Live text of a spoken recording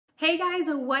Hey guys,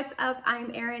 what's up?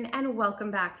 I'm Erin and welcome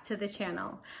back to the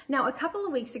channel. Now, a couple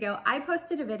of weeks ago, I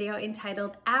posted a video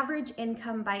entitled Average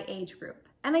Income by Age Group.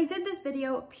 And I did this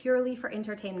video purely for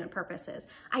entertainment purposes.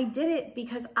 I did it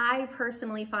because I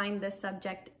personally find this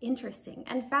subject interesting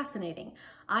and fascinating.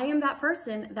 I am that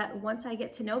person that once I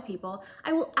get to know people,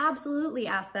 I will absolutely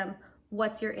ask them,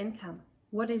 what's your income?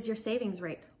 What is your savings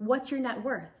rate? What's your net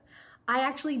worth? I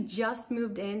actually just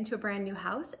moved into a brand new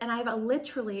house and I've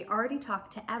literally already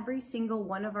talked to every single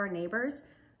one of our neighbors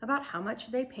about how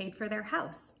much they paid for their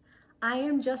house. I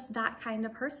am just that kind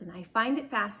of person. I find it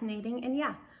fascinating and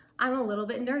yeah, I'm a little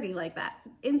bit nerdy like that.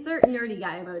 Insert nerdy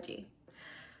guy emoji.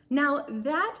 Now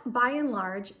that by and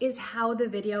large is how the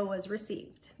video was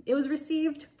received. It was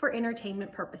received for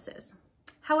entertainment purposes.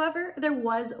 However, there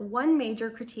was one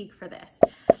major critique for this,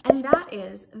 and that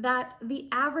is that the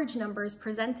average numbers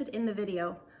presented in the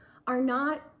video are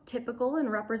not typical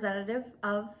and representative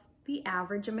of the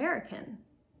average American.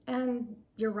 And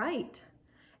you're right.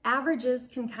 Averages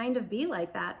can kind of be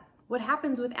like that. What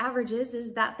happens with averages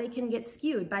is that they can get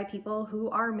skewed by people who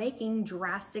are making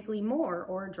drastically more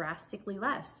or drastically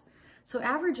less. So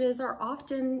averages are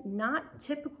often not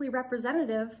typically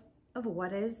representative of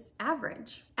what is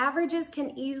average. Averages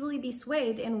can easily be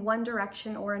swayed in one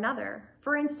direction or another.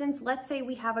 For instance, let's say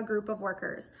we have a group of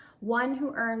workers, one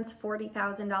who earns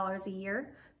 $40,000 a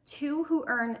year, two who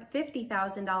earn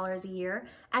 $50,000 a year,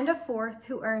 and a fourth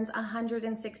who earns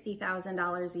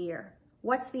 $160,000 a year.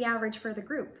 What's the average for the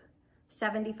group?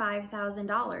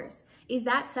 $75,000. Is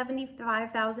that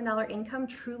 $75,000 income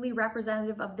truly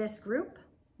representative of this group?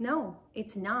 No,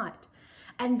 it's not.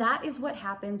 And that is what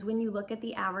happens when you look at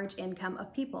the average income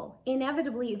of people.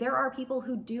 Inevitably, there are people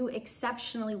who do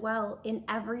exceptionally well in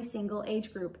every single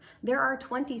age group. There are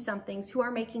 20-somethings who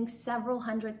are making several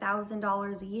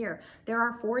 $100,000 a year. There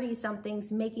are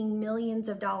 40-somethings making millions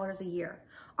of dollars a year.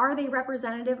 Are they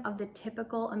representative of the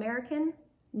typical American?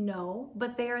 No,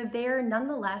 but they are there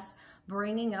nonetheless,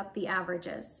 bringing up the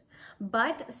averages.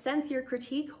 But since your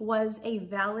critique was a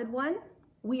valid one,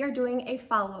 we are doing a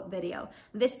follow-up video.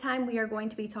 This time we are going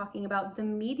to be talking about the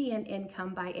median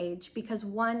income by age because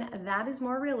one, that is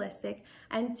more realistic,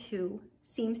 and two,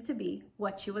 seems to be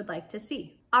what you would like to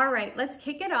see. All right, let's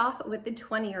kick it off with the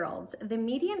 20-year-olds. The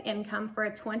median income for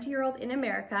a 20-year-old in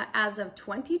America as of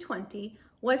 2020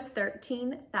 was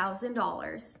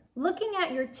 $13,000. Looking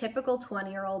at your typical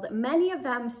 20-year-old, many of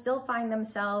them still find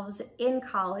themselves in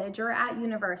college or at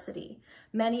university.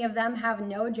 Many of them have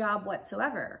no job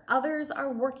whatsoever. Others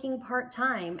are working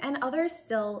part-time, and others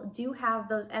still do have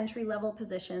those entry-level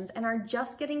positions and are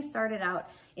just getting started out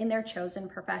in their chosen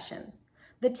profession.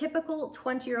 The typical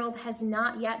 20-year-old has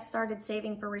not yet started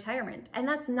saving for retirement, and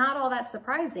that's not all that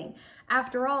surprising.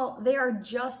 After all, they are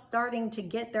just starting to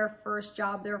get their first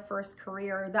job, their first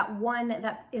career, that one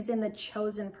that is in the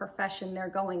chosen profession they're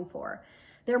going for.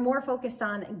 They're more focused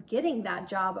on getting that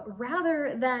job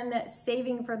rather than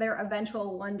saving for their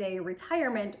eventual one-day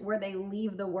retirement where they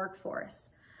leave the workforce.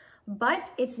 But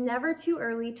it's never too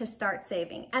early to start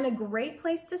saving, and a great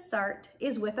place to start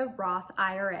is with a Roth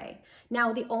IRA.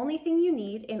 Now, the only thing you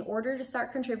need in order to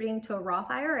start contributing to a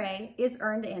Roth IRA is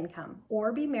earned income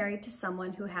or be married to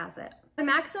someone who has it. The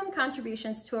maximum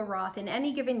contributions to a Roth in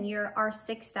any given year are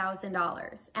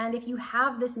 $6,000. And if you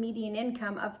have this median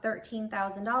income of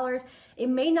 $13,000, it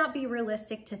may not be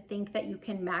realistic to think that you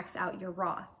can max out your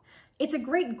Roth. It's a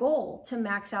great goal to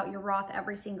max out your Roth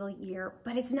every single year,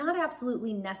 but it's not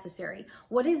absolutely necessary.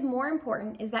 What is more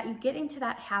important is that you get into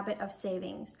that habit of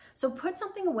savings. So put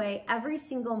something away every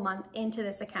single month into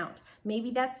this account.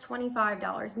 Maybe that's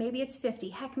 $25, maybe it's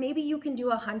 $50, heck, maybe you can do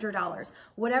 $100.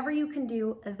 Whatever you can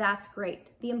do, that's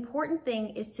great. The important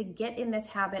thing is to get in this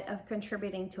habit of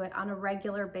contributing to it on a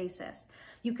regular basis.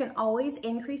 You can always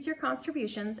increase your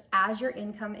contributions as your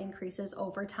income increases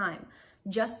over time.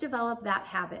 Just develop that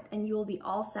habit and you will be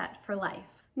all set for life.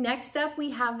 Next up, we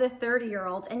have the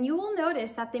 30-year-olds, and you will notice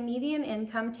that the median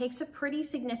income takes a pretty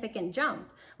significant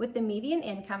jump, with the median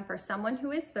income for someone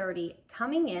who is 30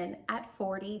 coming in at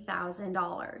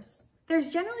 $40,000. There's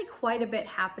generally quite a bit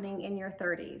happening in your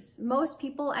 30s. Most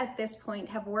people at this point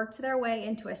have worked their way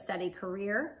into a steady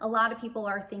career. A lot of people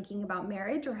are thinking about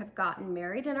marriage or have gotten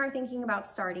married and are thinking about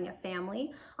starting a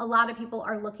family. A lot of people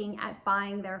are looking at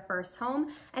buying their first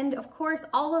home. And of course,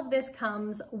 all of this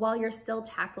comes while you're still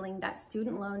tackling that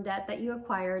student loan debt that you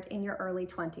acquired in your early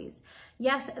 20s.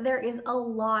 Yes, there is a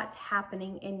lot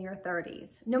happening in your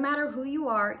 30s. No matter who you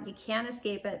are, you can't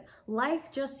escape it.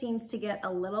 Life just seems to get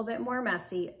a little bit more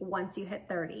messy once you hit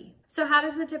 30. So how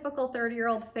does the typical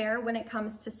 30-year-old fare when it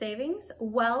comes to savings?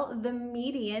 Well, the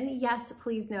median, yes,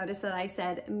 please notice that I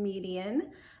said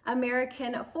median,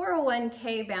 American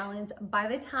 401k balance by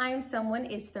the time someone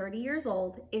is 30 years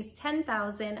old is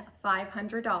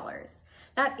 $10,500.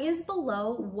 That is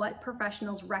below what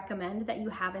professionals recommend that you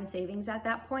have in savings at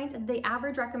that point. The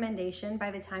average recommendation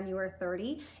by the time you are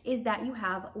 30 is that you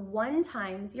have 1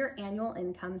 times your annual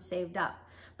income saved up.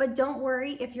 But don't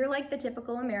worry if you're like the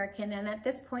typical American and at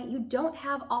this point you don't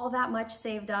have all that much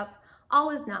saved up.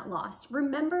 All is not lost.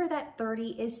 Remember that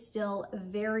 30 is still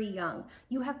very young.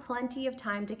 You have plenty of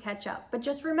time to catch up. But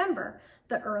just remember,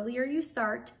 the earlier you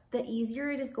start, the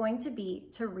easier it is going to be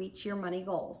to reach your money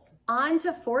goals. On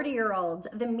to 40-year-olds.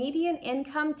 The median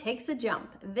income takes a jump,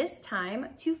 this time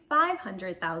to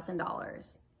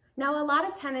 $500,000. Now, a lot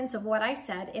of tenets of what I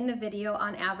said in the video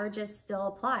on averages still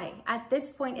apply. At this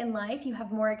point in life, you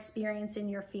have more experience in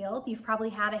your field. You've probably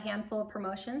had a handful of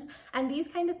promotions, and these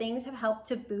kind of things have helped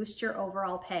to boost your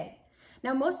overall pay.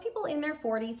 Now, most people in their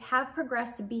 40s have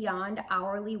progressed beyond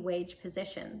hourly wage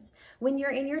positions. When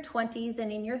you're in your 20s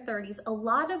and in your 30s, a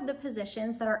lot of the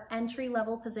positions that are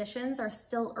entry-level positions are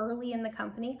still early in the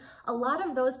company. A lot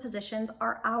of those positions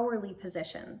are hourly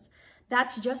positions.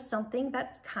 That's just something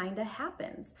that kind of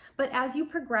happens. But as you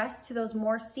progress to those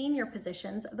more senior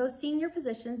positions, those senior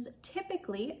positions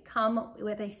typically come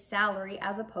with a salary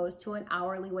as opposed to an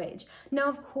hourly wage. Now,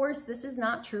 of course, this is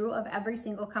not true of every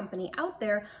single company out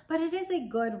there, but it is a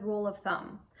good rule of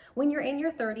thumb. When you're in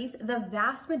your 30s, the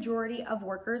vast majority of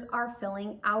workers are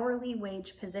filling hourly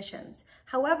wage positions.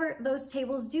 However, those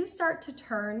tables do start to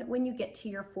turn when you get to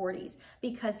your 40s,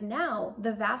 because now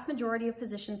the vast majority of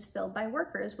positions filled by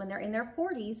workers when they're in their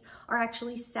 40s are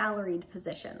actually salaried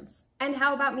positions. And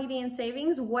how about median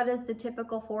savings? What does the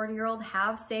typical 40-year-old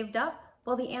have saved up?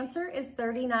 Well, the answer is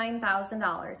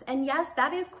 $39,000. And yes,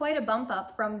 that is quite a bump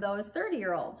up from those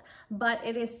 30-year-olds, but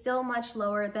it is still much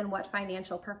lower than what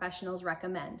financial professionals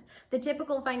recommend. The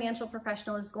typical financial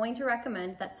professional is going to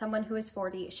recommend that someone who is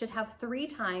 40 should have 3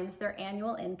 times their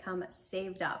annual income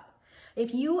saved up.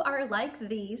 If you are like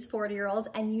these 40-year-olds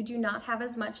and you do not have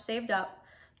as much saved up,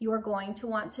 you are going to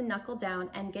want to knuckle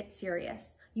down and get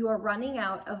serious. You are running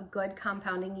out of good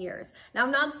compounding years. Now,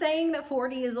 I'm not saying that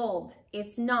 40 is old.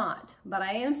 It's not, but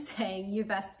I am saying you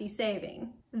best be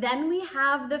saving. Then we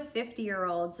have the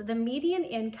 50-year-olds. The median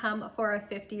income for a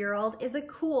 50-year-old is a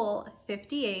cool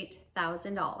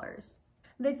 $58,000.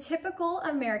 The typical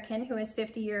American who is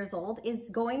 50 years old is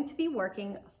going to be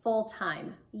working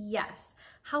full-time, yes.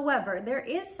 However, there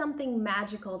is something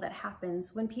magical that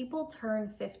happens when people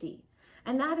turn 50.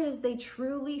 And that is they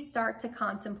truly start to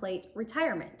contemplate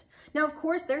retirement. Now, of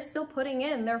course, they're still putting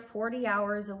in their 40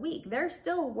 hours a week. They're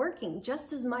still working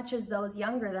just as much as those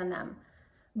younger than them.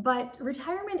 But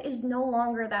retirement is no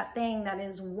longer that thing that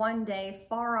is one day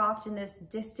far off in this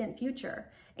distant future.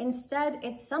 Instead,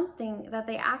 it's something that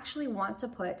they actually want to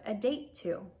put a date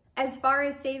to. As far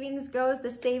as savings goes,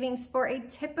 the savings for a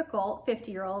typical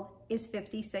 50-year-old is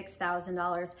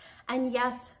 $56,000. And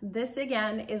yes, this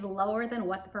again is lower than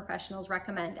what the professionals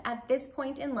recommend. At this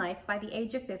point in life, by the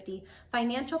age of 50,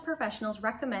 financial professionals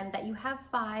recommend that you have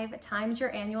 5 times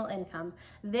your annual income.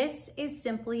 This is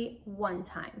simply 1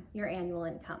 time your annual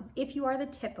income, if you are the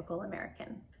typical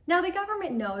American. Now, the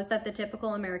government knows that the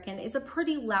typical American is a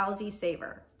pretty lousy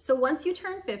saver. So once you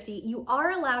turn 50, you are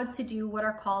allowed to do what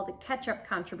are called catch-up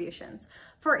contributions.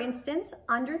 For instance,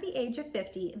 under the age of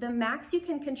 50, the max you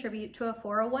can contribute to a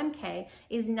 401k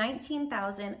is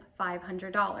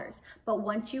 $19,500. But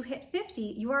once you hit 50,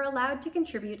 you are allowed to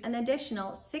contribute an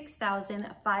additional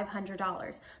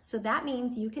 $6,500. So that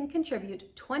means you can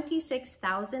contribute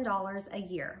 $26,000 a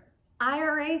year.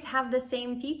 IRAs have the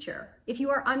same feature. If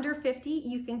you are under 50,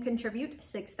 you can contribute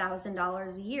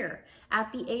 $6,000 a year.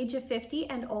 At the age of 50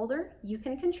 and older, you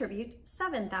can contribute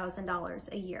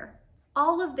 $7,000 a year.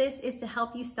 All of this is to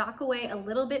help you stock away a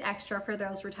little bit extra for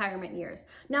those retirement years.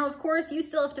 Now, of course, you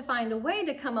still have to find a way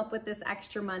to come up with this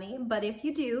extra money, but if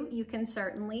you do, you can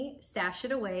certainly stash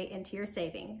it away into your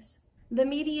savings. The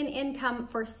median income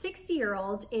for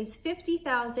 60-year-olds is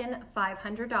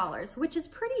 $50,500, which is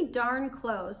pretty darn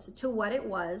close to what it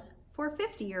was for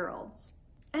 50-year-olds.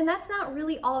 And that's not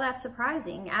really all that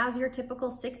surprising, as your typical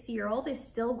 60-year-old is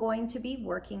still going to be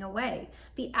working away.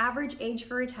 The average age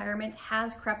for retirement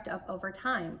has crept up over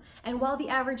time. And while the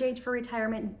average age for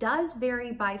retirement does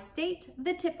vary by state,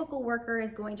 the typical worker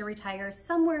is going to retire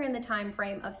somewhere in the time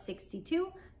frame of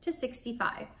 62 to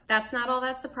 65. That's not all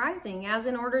that surprising, as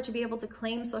in order to be able to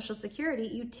claim Social Security,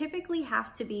 you typically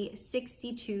have to be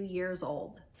 62 years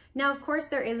old. Now, of course,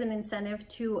 there is an incentive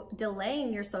to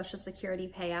delaying your Social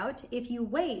Security payout. If you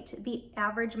wait, the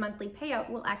average monthly payout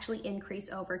will actually increase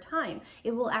over time.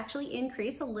 It will actually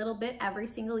increase a little bit every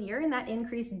single year, and that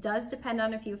increase does depend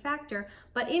on a few factors,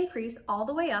 but increase all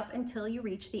the way up until you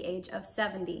reach the age of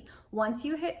 70. Once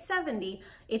you hit 70,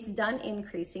 it's done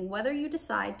increasing, whether you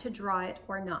decide to draw it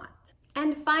or not.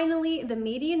 And finally, the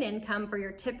median income for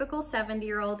your typical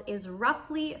 70-year-old is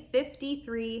roughly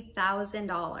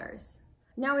 $53,000.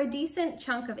 Now, a decent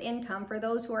chunk of income for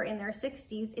those who are in their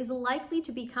 60s is likely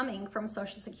to be coming from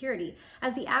Social Security,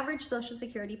 as the average Social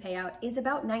Security payout is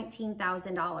about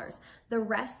 $19,000. The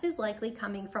rest is likely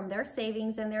coming from their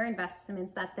savings and their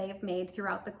investments that they have made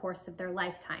throughout the course of their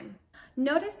lifetime.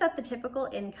 Notice that the typical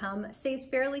income stays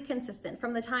fairly consistent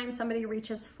from the time somebody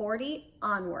reaches 40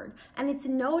 onward, and it's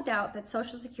no doubt that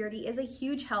Social Security is a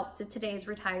huge help to today's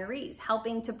retirees,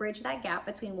 helping to bridge that gap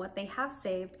between what they have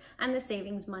saved and the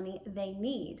savings money they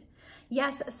need.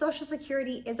 Yes, Social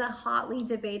Security is a hotly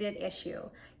debated issue.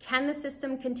 Can the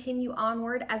system continue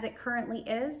onward as it currently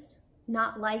is?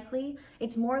 Not likely.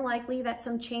 It's more likely that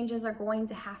some changes are going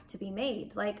to have to be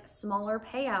made, like smaller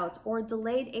payouts or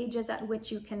delayed ages at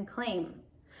which you can claim.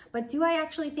 But do I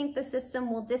actually think the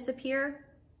system will disappear?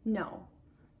 No.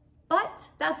 But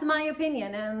that's my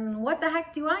opinion, and what the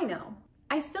heck do I know?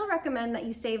 I still recommend that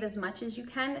you save as much as you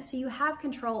can so you have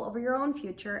control over your own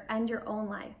future and your own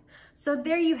life. So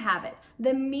there you have it,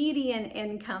 the median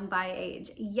income by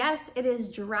age. Yes, it is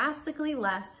drastically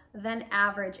less than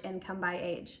average income by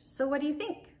age. So what do you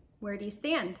think? Where do you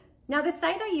stand? Now, the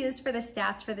site I used for the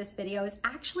stats for this video is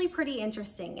actually pretty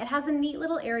interesting. It has a neat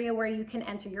little area where you can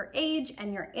enter your age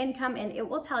and your income, and it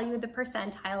will tell you the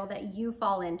percentile that you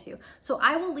fall into. So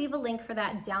I will leave a link for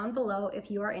that down below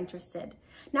if you are interested.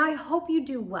 Now, I hope you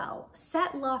do well.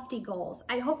 Set lofty goals.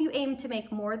 I hope you aim to make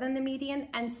more than the median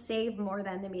and save more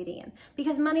than the median,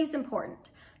 because money is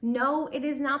important. No, it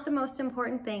is not the most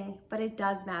important thing, but it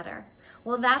does matter.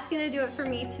 Well, that's gonna do it for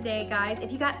me today, guys.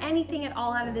 If you got anything at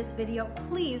all out of this video,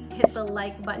 please hit the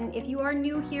like button. If you are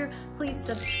new here, please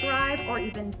subscribe, or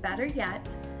even better yet,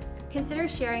 consider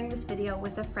sharing this video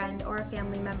with a friend or a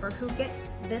family member who gets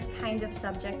this kind of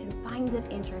subject and finds it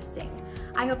interesting.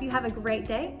 I hope you have a great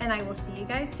day, and I will see you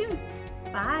guys soon.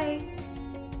 Bye.